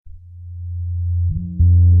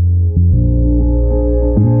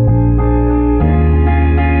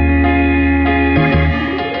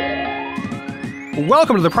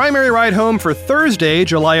Welcome to the Primary Ride Home for Thursday,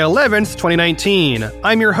 July 11th, 2019.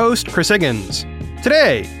 I'm your host, Chris Higgins.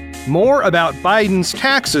 Today, more about Biden's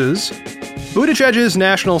taxes, Buttigieg's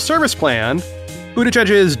National Service Plan,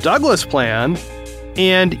 Buttigieg's Douglas Plan,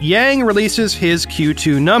 and Yang releases his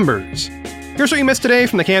Q2 numbers. Here's what you missed today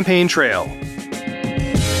from the campaign trail.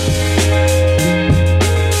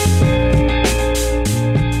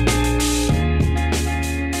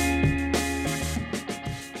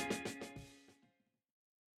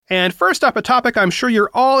 And first up, a topic I'm sure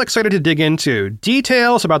you're all excited to dig into,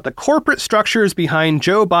 details about the corporate structures behind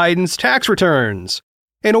Joe Biden's tax returns.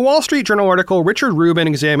 In a Wall Street Journal article, Richard Rubin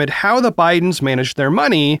examined how the Bidens managed their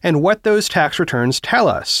money and what those tax returns tell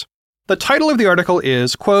us. The title of the article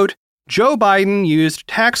is, quote, Joe Biden used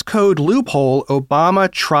tax code loophole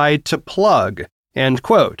Obama tried to plug, end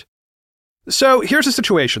quote. So here's the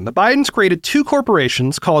situation. The Bidens created two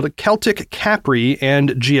corporations called Celtic Capri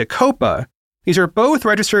and Giacopa. These are both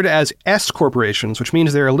registered as S corporations, which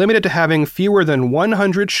means they're limited to having fewer than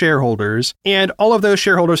 100 shareholders, and all of those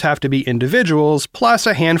shareholders have to be individuals, plus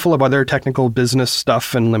a handful of other technical business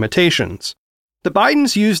stuff and limitations. The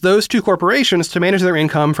Bidens used those two corporations to manage their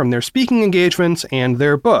income from their speaking engagements and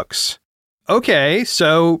their books. Okay,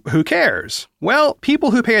 so who cares? Well,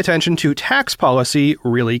 people who pay attention to tax policy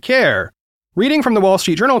really care. Reading from the Wall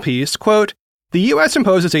Street Journal piece, quote, the U.S.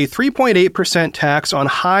 imposes a 3.8% tax on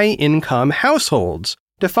high-income households,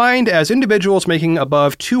 defined as individuals making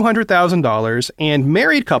above $200,000 and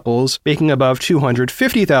married couples making above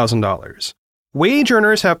 $250,000. Wage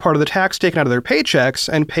earners have part of the tax taken out of their paychecks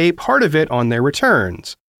and pay part of it on their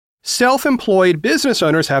returns. Self-employed business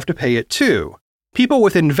owners have to pay it too. People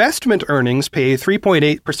with investment earnings pay a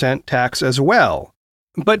 3.8% tax as well.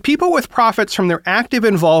 But people with profits from their active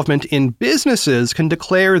involvement in businesses can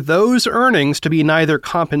declare those earnings to be neither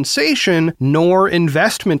compensation nor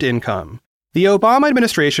investment income. The Obama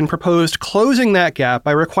administration proposed closing that gap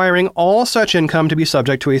by requiring all such income to be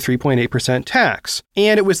subject to a 3.8% tax,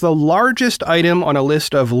 and it was the largest item on a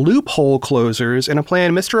list of loophole closers in a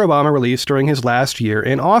plan Mr. Obama released during his last year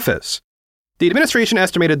in office. The administration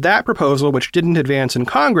estimated that proposal, which didn't advance in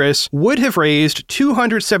Congress, would have raised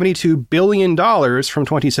 $272 billion from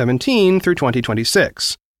 2017 through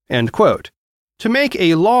 2026. End quote. To make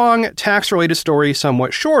a long, tax-related story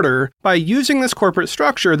somewhat shorter, by using this corporate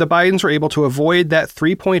structure, the Bidens were able to avoid that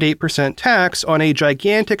 3.8% tax on a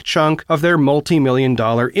gigantic chunk of their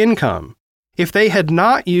multi-million-dollar income. If they had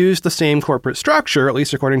not used the same corporate structure, at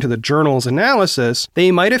least according to the Journal's analysis,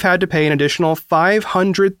 they might have had to pay an additional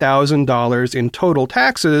 $500,000 in total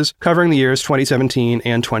taxes covering the years 2017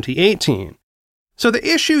 and 2018. So the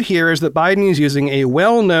issue here is that Biden is using a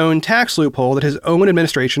well-known tax loophole that his own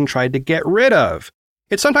administration tried to get rid of.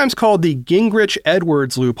 It's sometimes called the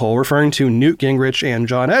Gingrich-Edwards loophole, referring to Newt Gingrich and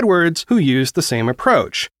John Edwards, who used the same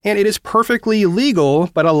approach. And it is perfectly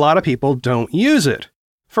legal, but a lot of people don't use it.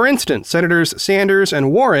 For instance, Senators Sanders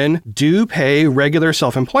and Warren do pay regular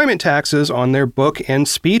self-employment taxes on their book and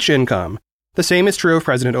speech income. The same is true of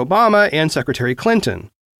President Obama and Secretary Clinton.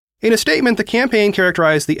 In a statement, the campaign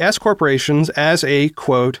characterized the S corporations as a,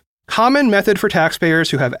 quote, common method for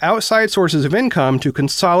taxpayers who have outside sources of income to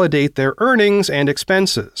consolidate their earnings and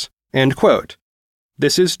expenses, end quote.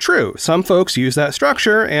 This is true. Some folks use that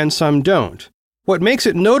structure and some don't. What makes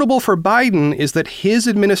it notable for Biden is that his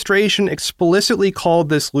administration explicitly called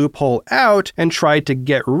this loophole out and tried to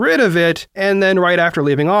get rid of it, and then right after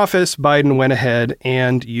leaving office, Biden went ahead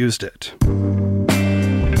and used it.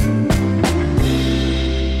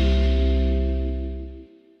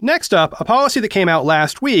 Next up, a policy that came out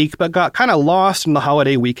last week but got kind of lost in the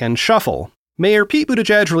holiday weekend shuffle. Mayor Pete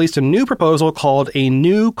Buttigieg released a new proposal called a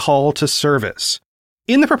New Call to Service.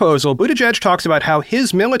 In the proposal, Buttigieg talks about how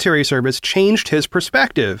his military service changed his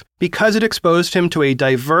perspective because it exposed him to a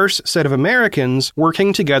diverse set of Americans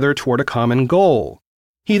working together toward a common goal.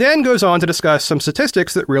 He then goes on to discuss some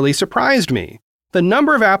statistics that really surprised me. The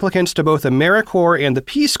number of applicants to both AmeriCorps and the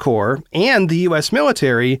Peace Corps and the U.S.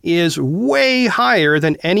 military is way higher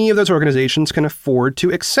than any of those organizations can afford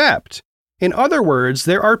to accept. In other words,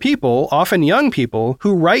 there are people, often young people,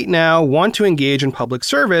 who right now want to engage in public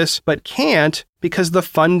service but can't because the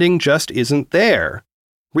funding just isn't there.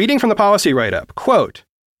 Reading from the policy write-up, quote,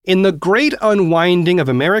 in the great unwinding of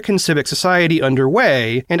American civic society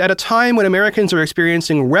underway, and at a time when Americans are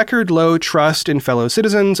experiencing record low trust in fellow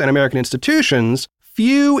citizens and American institutions,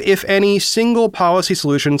 few, if any, single policy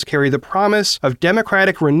solutions carry the promise of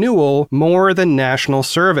democratic renewal more than national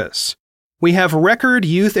service. We have record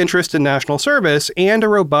youth interest in national service and a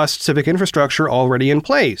robust civic infrastructure already in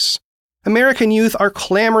place. American youth are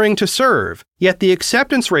clamoring to serve, yet the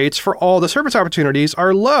acceptance rates for all the service opportunities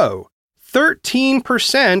are low.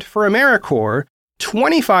 13% for AmeriCorps,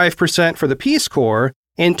 25% for the Peace Corps,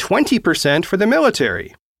 and 20% for the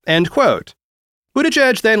military. End quote.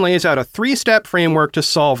 Buttigieg then lays out a 3-step framework to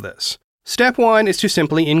solve this. Step 1 is to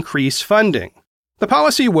simply increase funding. The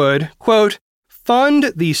policy would, quote,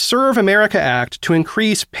 fund the Serve America Act to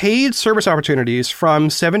increase paid service opportunities from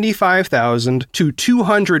 $75,000 to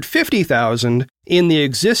 $250,000 in the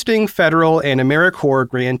existing federal and AmeriCorps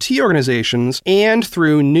grantee organizations and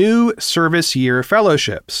through new service year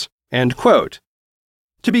fellowships. End quote.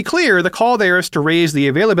 To be clear, the call there is to raise the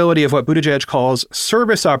availability of what Buttigieg calls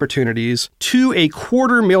service opportunities to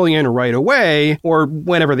 $250,000 right away, or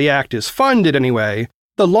whenever the act is funded anyway.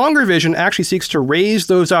 The longer vision actually seeks to raise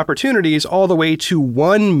those opportunities all the way to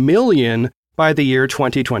 $1 million by the year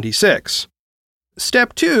 2026.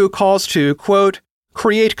 Step 2 calls to, quote,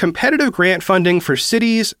 create competitive grant funding for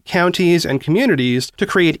cities, counties, and communities to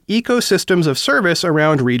create ecosystems of service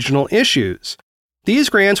around regional issues. These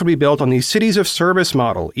grants will be built on the Cities of Service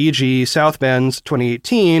model, e.g. South Bend's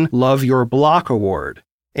 2018 Love Your Block Award.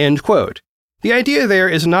 End quote. The idea there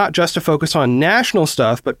is not just to focus on national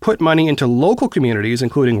stuff, but put money into local communities,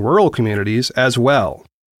 including rural communities, as well.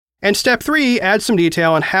 And step 3 adds some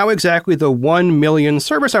detail on how exactly the 1 million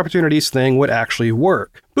service opportunities thing would actually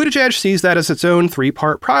work. Buttigieg sees that as its own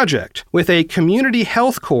 3-part project, with a community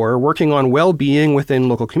health core working on well-being within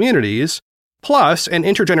local communities, plus an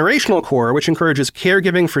intergenerational core which encourages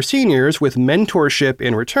caregiving for seniors with mentorship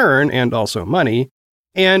in return and also money,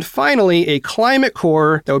 and finally a climate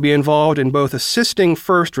core that would be involved in both assisting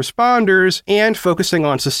first responders and focusing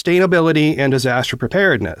on sustainability and disaster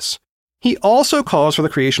preparedness. He also calls for the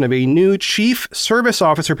creation of a new Chief Service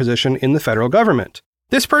Officer position in the federal government.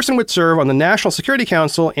 This person would serve on the National Security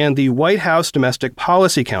Council and the White House Domestic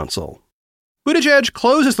Policy Council. Buttigieg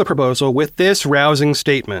closes the proposal with this rousing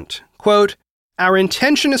statement, quote, our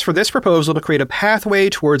intention is for this proposal to create a pathway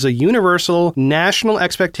towards a universal national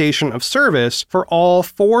expectation of service for all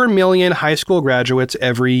 4 million high school graduates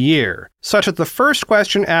every year, such that the first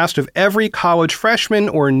question asked of every college freshman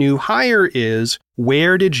or new hire is,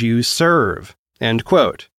 where did you serve? End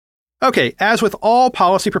quote. Okay, as with all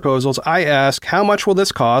policy proposals, I ask, how much will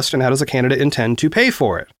this cost and how does a candidate intend to pay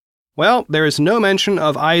for it? Well, there is no mention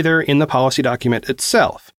of either in the policy document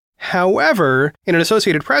itself. However, in an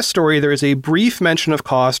Associated Press story, there is a brief mention of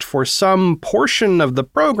cost for some portion of the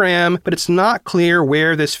program, but it's not clear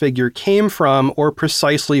where this figure came from or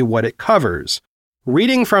precisely what it covers.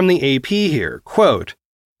 Reading from the AP here, quote,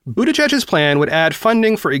 Buttigieg's plan would add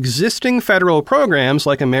funding for existing federal programs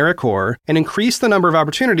like AmeriCorps and increase the number of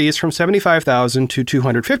opportunities from $75,000 to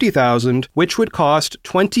 $250,000, which would cost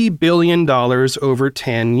 $20 billion over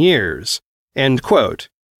 10 years. End quote.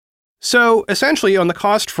 So, essentially, on the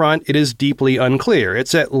cost front, it is deeply unclear.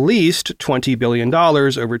 It's at least $20 billion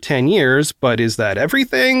over 10 years, but is that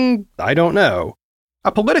everything? I don't know.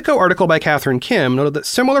 A Politico article by Catherine Kim noted that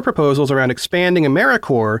similar proposals around expanding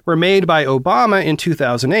AmeriCorps were made by Obama in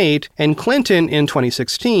 2008 and Clinton in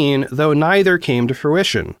 2016, though neither came to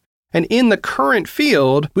fruition. And in the current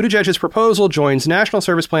field, Buttigieg's proposal joins national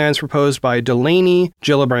service plans proposed by Delaney,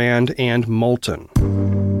 Gillibrand, and Moulton.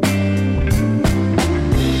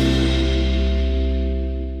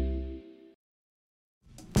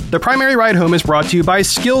 The Primary Ride Home is brought to you by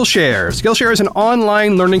Skillshare. Skillshare is an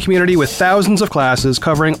online learning community with thousands of classes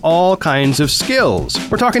covering all kinds of skills.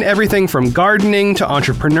 We're talking everything from gardening to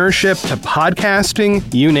entrepreneurship to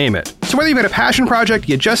podcasting, you name it. So whether you've got a passion project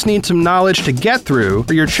you just need some knowledge to get through,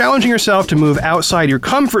 or you're challenging yourself to move outside your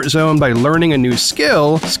comfort zone by learning a new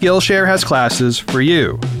skill, Skillshare has classes for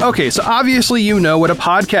you. Okay, so obviously you know what a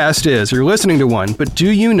podcast is. You're listening to one, but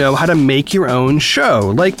do you know how to make your own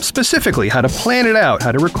show? Like specifically how to plan it out,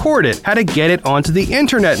 how to record it, how to get it onto the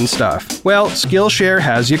internet and stuff. Well, Skillshare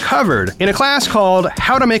has you covered in a class called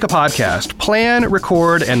How to Make a Podcast, Plan,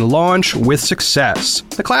 Record, and Launch with Success.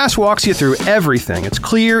 The class walks you through everything. It's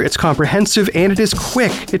clear, it's comprehensive, and it is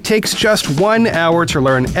quick. It takes just 1 hour to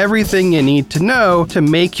learn everything you need to know to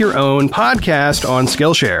make your own podcast on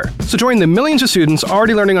Skillshare. So join the millions of students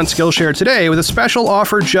already learning on Skillshare today with a special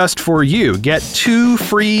offer just for you. Get 2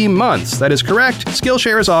 free months. That is correct.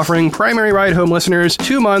 Skillshare is offering Primary Ride Home listeners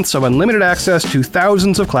 2 months of unlimited access to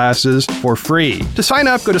thousands of classes for free. To sign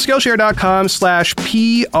up, go to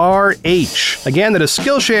Skillshare.com/PRH. Again, that is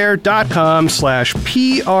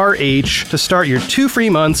Skillshare.com/PRH to start your 2 free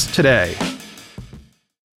months today.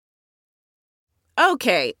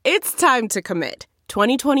 Okay, it's time to commit.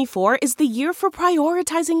 2024 is the year for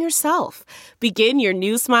prioritizing yourself. Begin your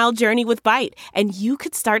new smile journey with Byte, and you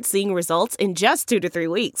could start seeing results in just 2 to 3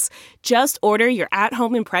 weeks. Just order your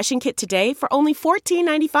at-home impression kit today for only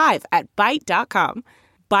 $14.95 at Byte.com.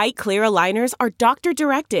 Bite Clear aligners are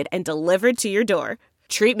doctor-directed and delivered to your door.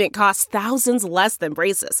 Treatment costs thousands less than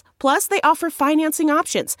braces. Plus, they offer financing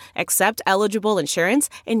options, accept eligible insurance,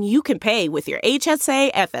 and you can pay with your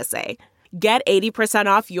HSA, FSA. Get 80%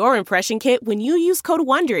 off your impression kit when you use code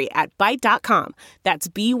WONDERY at Byte.com. That's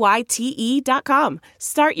BYTE.com.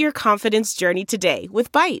 Start your confidence journey today with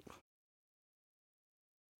Byte.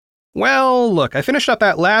 Well, look, I finished up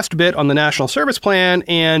that last bit on the National Service Plan,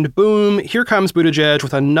 and boom, here comes Buttigieg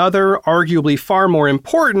with another arguably far more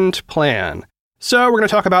important plan. So we're going to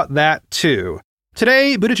talk about that too.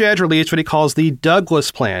 Today, Buttigieg released what he calls the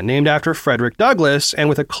Douglas Plan, named after Frederick Douglass, and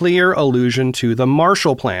with a clear allusion to the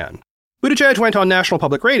Marshall Plan. Buttigieg went on National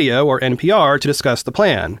Public Radio, or NPR, to discuss the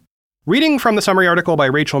plan. Reading from the summary article by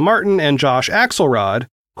Rachel Martin and Josh Axelrod,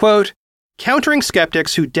 quote, countering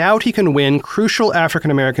skeptics who doubt he can win crucial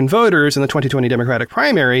African-American voters in the 2020 Democratic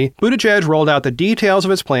primary, Buttigieg rolled out the details of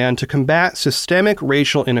his plan to combat systemic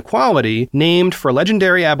racial inequality, named for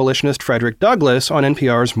legendary abolitionist Frederick Douglass on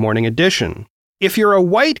NPR's Morning Edition. If you're a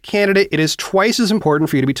white candidate, it is twice as important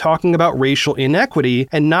for you to be talking about racial inequity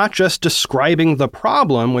and not just describing the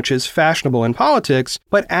problem, which is fashionable in politics,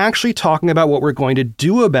 but actually talking about what we're going to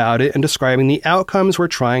do about it and describing the outcomes we're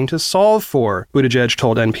trying to solve for, Buttigieg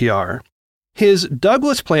told NPR. His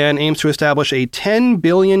Douglas Plan aims to establish a $10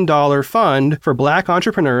 billion fund for black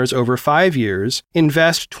entrepreneurs over 5 years,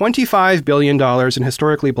 invest $25 billion in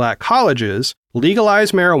historically black colleges,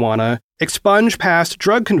 legalize marijuana, expunge past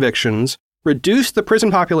drug convictions, reduce the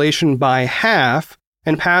prison population by half,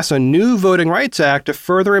 and pass a new Voting Rights Act to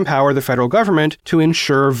further empower the federal government to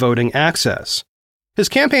ensure voting access. His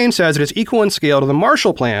campaign says it is equal in scale to the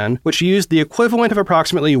Marshall Plan, which used the equivalent of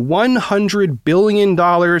approximately $100 billion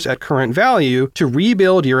at current value to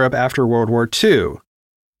rebuild Europe after World War II.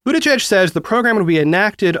 Buttigieg says the program would be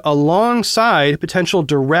enacted alongside potential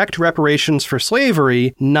direct reparations for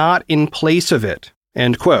slavery, not in place of it.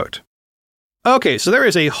 End quote. Okay, so there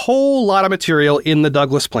is a whole lot of material in the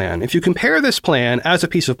Douglas Plan. If you compare this plan as a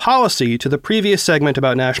piece of policy to the previous segment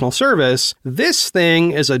about national service, this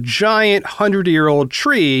thing is a giant 100-year-old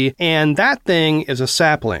tree, and that thing is a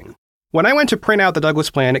sapling. When I went to print out the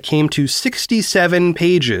Douglas Plan, it came to 67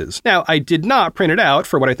 pages. Now, I did not print it out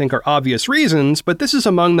for what I think are obvious reasons, but this is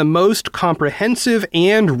among the most comprehensive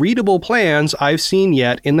and readable plans I've seen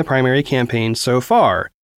yet in the primary campaign so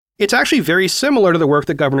far. It's actually very similar to the work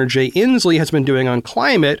that Governor Jay Inslee has been doing on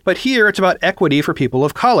climate, but here it's about equity for people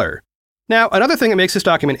of color. Now, another thing that makes this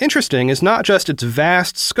document interesting is not just its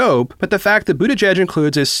vast scope, but the fact that Buttigieg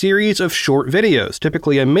includes a series of short videos,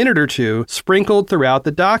 typically a minute or two, sprinkled throughout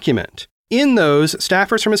the document. In those,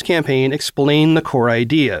 staffers from his campaign explain the core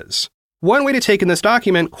ideas. One way to take in this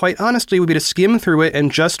document, quite honestly, would be to skim through it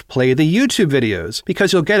and just play the YouTube videos,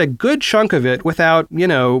 because you'll get a good chunk of it without,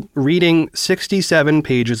 reading 67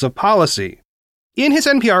 pages of policy. In his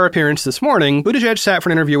NPR appearance this morning, Buttigieg sat for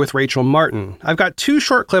an interview with Rachel Martin. I've got 2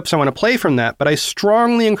 short clips I want to play from that, but I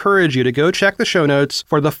strongly encourage you to go check the show notes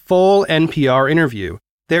for the full NPR interview.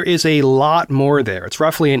 There is a lot more there. It's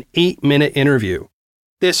roughly an 8-minute interview.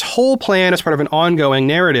 This whole plan is part of an ongoing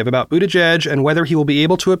narrative about Buttigieg and whether he will be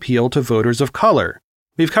able to appeal to voters of color.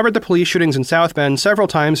 We've covered the police shootings in South Bend several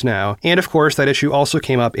times now, and of course that issue also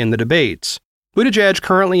came up in the debates. Buttigieg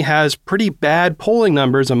currently has pretty bad polling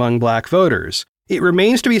numbers among black voters. It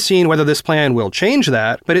remains to be seen whether this plan will change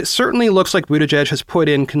that, but it certainly looks like Buttigieg has put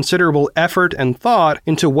in considerable effort and thought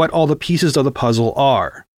into what all the pieces of the puzzle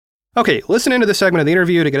are. Okay, listen into this segment of the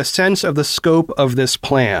interview to get a sense of the scope of this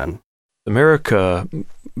plan. America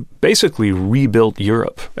basically rebuilt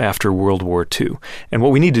Europe after World War II. And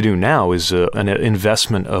what we need to do now is an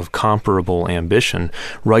investment of comparable ambition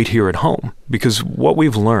right here at home. Because what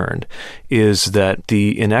we've learned is that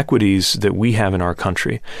the inequities that we have in our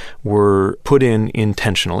country were put in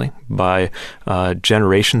intentionally by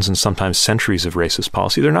generations and sometimes centuries of racist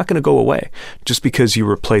policy. They're not going to go away just because you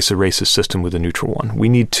replace a racist system with a neutral one. We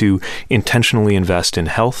need to intentionally invest in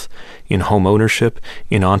health, in home ownership,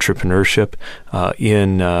 in entrepreneurship,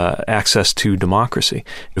 in access to democracy.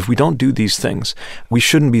 If we don't do these things, we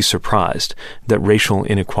shouldn't be surprised that racial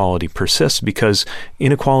inequality persists because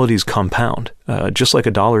inequalities compound. Just like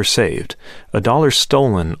 $1 saved, $1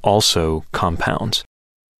 stolen also compounds.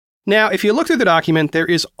 Now, if you look through the document, there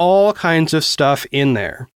is all kinds of stuff in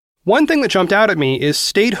there. One thing that jumped out at me is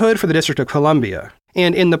statehood for the District of Columbia.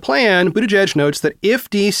 And in the plan, Buttigieg notes that if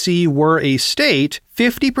D.C. were a state,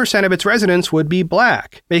 50% of its residents would be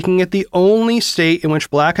black, making it the only state in which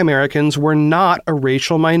black Americans were not a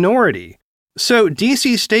racial minority. So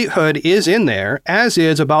D.C. statehood is in there, as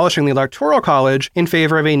is abolishing the Electoral College in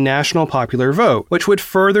favor of a national popular vote, which would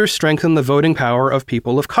further strengthen the voting power of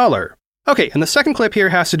people of color. Okay, and the second clip here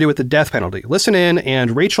has to do with the death penalty. Listen in,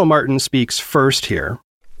 and Rachel Martin speaks first here.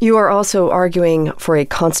 You are also arguing for a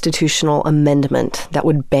constitutional amendment that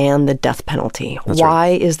would ban the death penalty. Why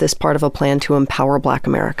is this part of a plan to empower Black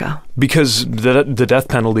America? Because the death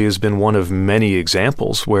penalty has been one of many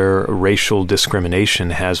examples where racial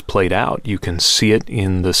discrimination has played out. You can see it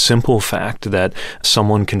in the simple fact that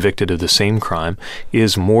someone convicted of the same crime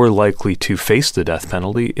is more likely to face the death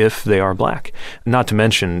penalty if they are Black. Not to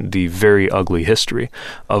mention the very ugly history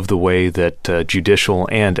of the way that judicial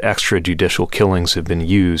and extrajudicial killings have been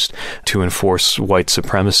used to enforce white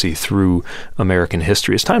supremacy through American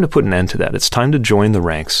history. It's time to put an end to that. It's time to join the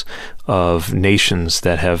ranks of nations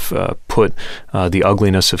that have put the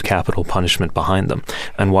ugliness of capital punishment behind them.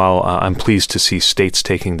 And while I'm pleased to see states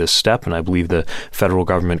taking this step, and I believe the federal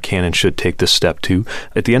government can and should take this step too,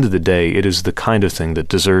 at the end of the day, it is the kind of thing that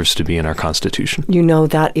deserves to be in our Constitution. You know,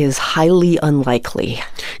 that is highly unlikely.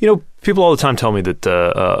 You know, people all the time tell me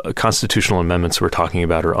that constitutional amendments we're talking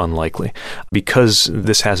about are unlikely. Because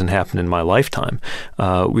this hasn't happened in my lifetime,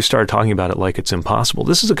 we started talking about it like it's impossible.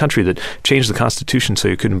 This is a country that changed the Constitution so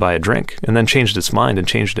you couldn't buy a drink, and then changed its mind and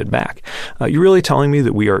changed it back. You're really telling me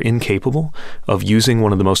that we are incapable of using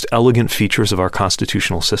one of the most elegant features of our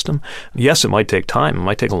constitutional system? Yes, it might take time. It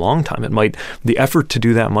might take a long time. The effort to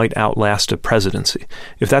do that might outlast a presidency.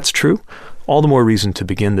 If that's true, all the more reason to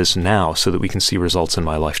begin this now so that we can see results in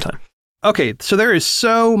my lifetime. Okay, so there is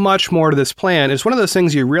so much more to this plan. It's one of those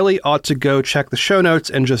things you really ought to go check the show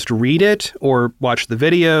notes and just read it, or watch the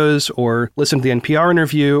videos, or listen to the NPR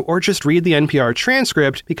interview, or just read the NPR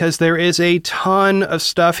transcript, because there is a ton of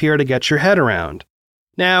stuff here to get your head around.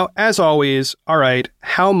 Now, as always, all right,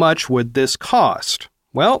 how much would this cost?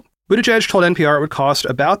 Well, Buttigieg told NPR it would cost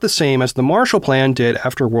about the same as the Marshall Plan did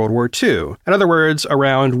after World War II. In other words,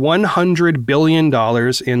 around $100 billion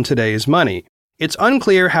in today's money. It's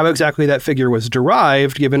unclear how exactly that figure was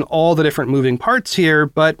derived, given all the different moving parts here,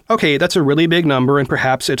 but okay, that's a really big number, and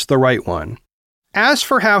perhaps it's the right one. As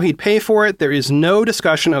for how he'd pay for it, there is no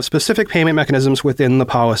discussion of specific payment mechanisms within the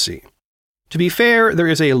policy. To be fair, there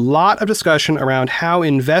is a lot of discussion around how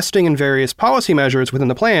investing in various policy measures within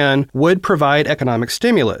the plan would provide economic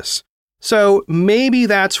stimulus. So maybe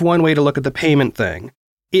that's one way to look at the payment thing.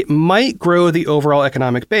 It might grow the overall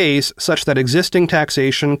economic base such that existing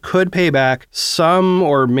taxation could pay back some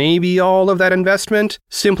or maybe all of that investment,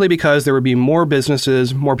 simply because there would be more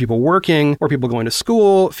businesses, more people working, more people going to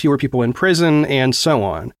school, fewer people in prison, and so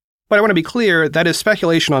on. But I want to be clear, that is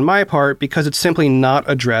speculation on my part because it's simply not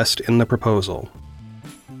addressed in the proposal.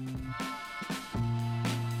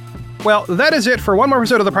 Well, that is it for one more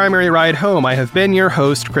episode of The Primary Ride Home. I have been your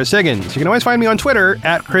host, Chris Higgins. You can always find me on Twitter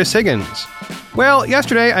 @ChrisHiggins. Well,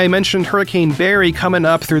 yesterday I mentioned Hurricane Barry coming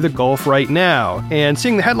up through the Gulf right now, and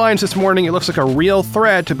seeing the headlines this morning, it looks like a real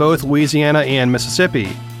threat to both Louisiana and Mississippi.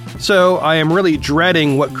 So I am really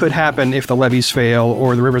dreading what could happen if the levees fail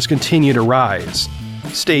or the rivers continue to rise.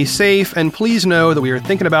 Stay safe, and please know that we are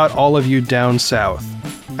thinking about all of you down south.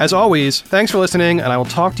 As always, thanks for listening, and I will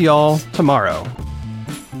talk to y'all tomorrow.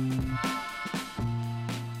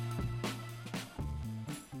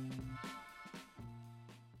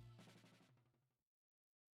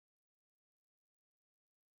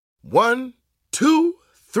 One, two,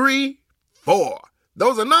 three, four.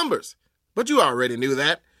 Those are numbers. But you already knew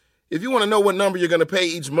that. If you want to know what number you're going to pay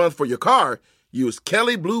each month for your car, use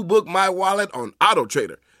Kelley Blue Book My Wallet on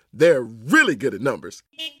AutoTrader. They're really good at numbers.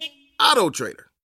 AutoTrader.